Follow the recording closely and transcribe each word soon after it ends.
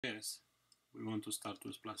Yes, we want to start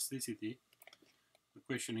with Plasticity. The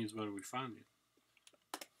question is where we find it.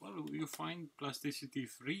 Well, you find Plasticity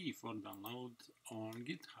free for download on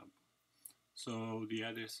GitHub. So the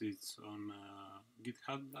address is on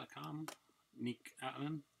github.com, Nick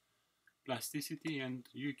Allen, Plasticity, and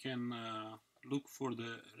you can look for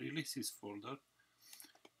the releases folder,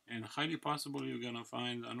 and highly possible you're gonna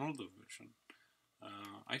find an older version.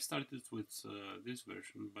 I started with this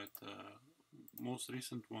version, but most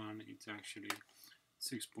recent one it's actually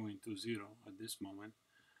 6.20 at this moment,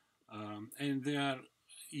 and they are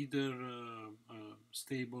either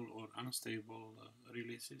stable or unstable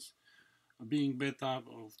releases. Being beta,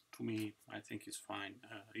 to me, I think is fine,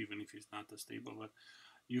 even if it's not a stable. But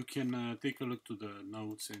you can take a look to the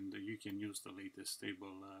notes, and you can use the latest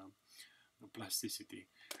stable Plasticity.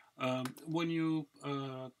 When you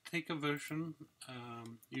take a version,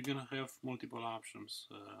 you're gonna have multiple options.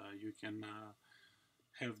 You can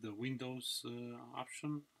have the Windows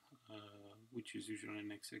option, which is usually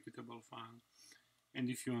an executable file, and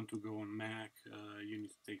if you want to go on Mac, you need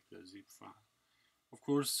to take the zip file. Of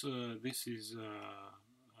course, this is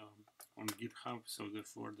on GitHub, so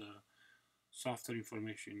therefore the software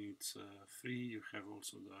information is free. You have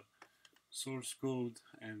also the source code,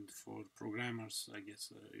 and for programmers, I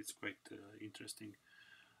guess it's quite interesting.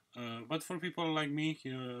 But for people like me,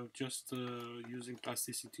 just using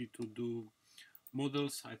Plasticity to do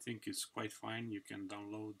models, I think is quite fine. You can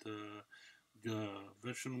download the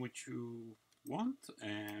version which you want,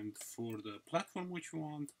 and for the platform which you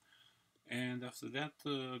want, and after that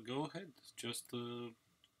go ahead, just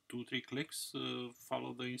 2-3 clicks,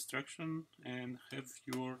 follow the instruction, and have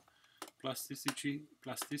your plasticity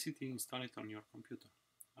install it on your computer.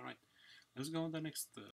 All right, let's go on the next